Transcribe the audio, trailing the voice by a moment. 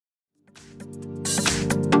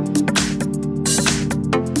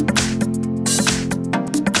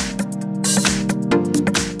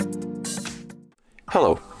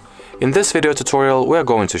Hello! In this video tutorial we are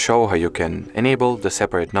going to show how you can enable the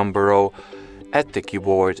separate number row at the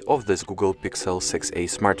keyboard of this Google Pixel 6a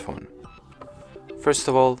smartphone. First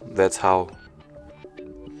of all, that's how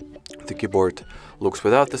the keyboard looks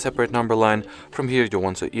without the separate number line. From here you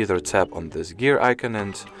want to either tap on this gear icon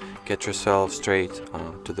and get yourself straight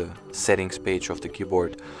to the settings page of the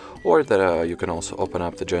keyboard, or that you can also open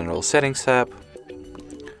up the general settings tab.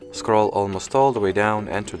 Scroll almost all the way down,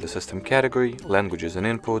 enter the system category, languages and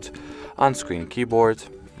input, on-screen keyboard,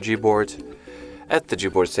 Gboard. At the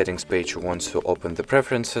Gboard settings page you want to open the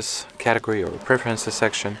preferences category or preferences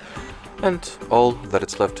section, and all that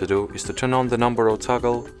it's left to do is to turn on the number row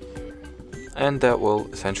toggle, and that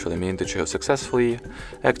will essentially mean that you have successfully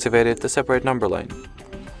activated the separate number line.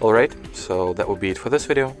 Alright, so that will be it for this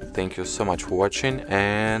video. Thank you so much for watching,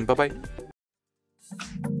 and bye bye!